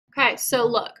so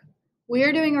look, we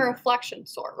are doing a reflection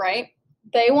sort, right?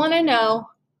 They want to know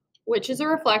which is a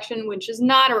reflection, which is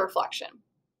not a reflection.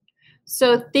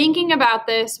 So thinking about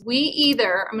this, we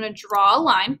either, I'm going to draw a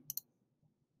line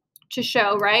to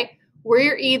show, right?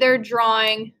 We're either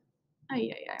drawing, my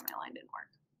line didn't work.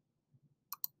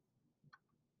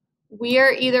 We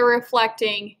are either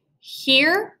reflecting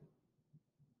here,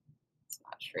 it's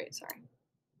not straight, sorry,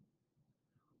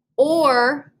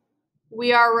 or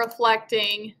we are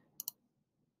reflecting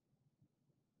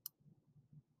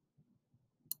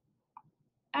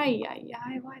why is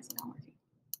it not working?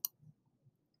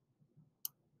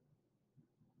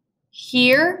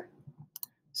 Here.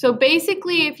 So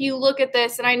basically, if you look at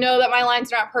this, and I know that my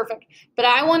lines are not perfect, but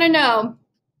I want to know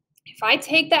if I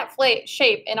take that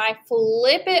shape and I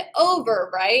flip it over,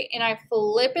 right, and I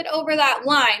flip it over that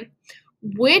line,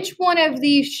 which one of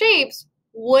these shapes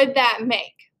would that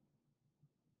make?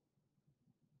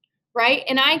 Right?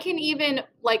 And I can even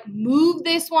like move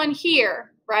this one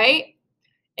here, right?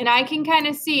 And I can kind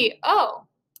of see, oh,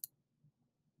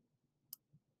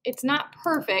 it's not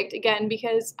perfect, again,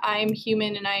 because I'm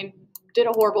human and I did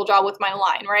a horrible job with my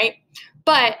line, right?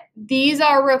 But these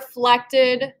are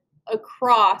reflected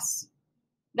across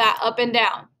that up and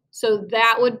down. So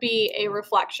that would be a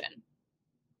reflection.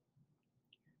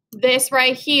 This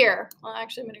right here, well,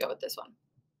 actually, I'm going to go with this one.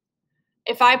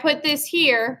 If I put this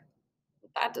here,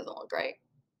 that doesn't look right.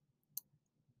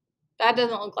 That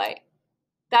doesn't look right.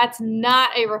 That's not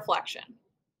a reflection.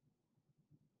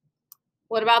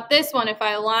 What about this one? If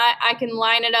I can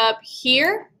line it up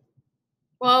here.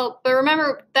 Well, but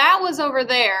remember, that was over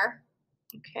there.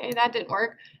 Okay, that didn't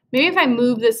work. Maybe if I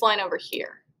move this line over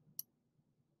here.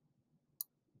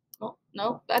 Well,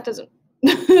 no, that doesn't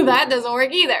that doesn't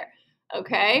work either.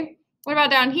 Okay. What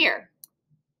about down here?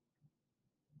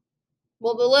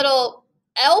 Well, the little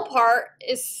L part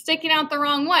is sticking out the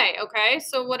wrong way, okay?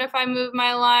 So what if I move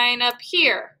my line up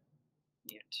here?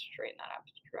 You have to straighten that up.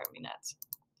 It's driving me nuts.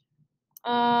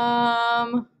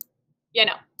 Yeah,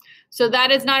 no. So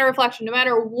that is not a reflection. No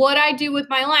matter what I do with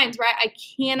my lines, right, I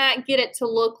cannot get it to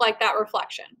look like that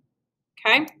reflection,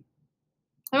 okay?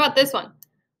 How about this one?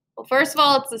 Well, first of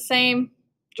all, it's the same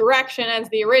direction as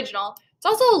the original. It's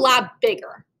also a lot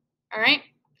bigger, all right?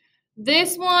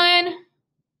 This one,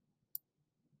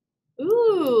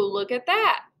 ooh, look at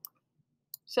that.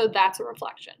 So that's a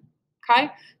reflection,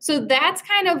 okay? So that's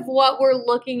kind of what we're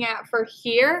looking at for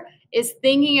here, is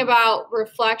thinking about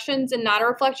reflections and not a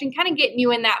reflection, kind of getting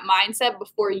you in that mindset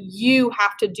before you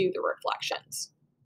have to do the reflections.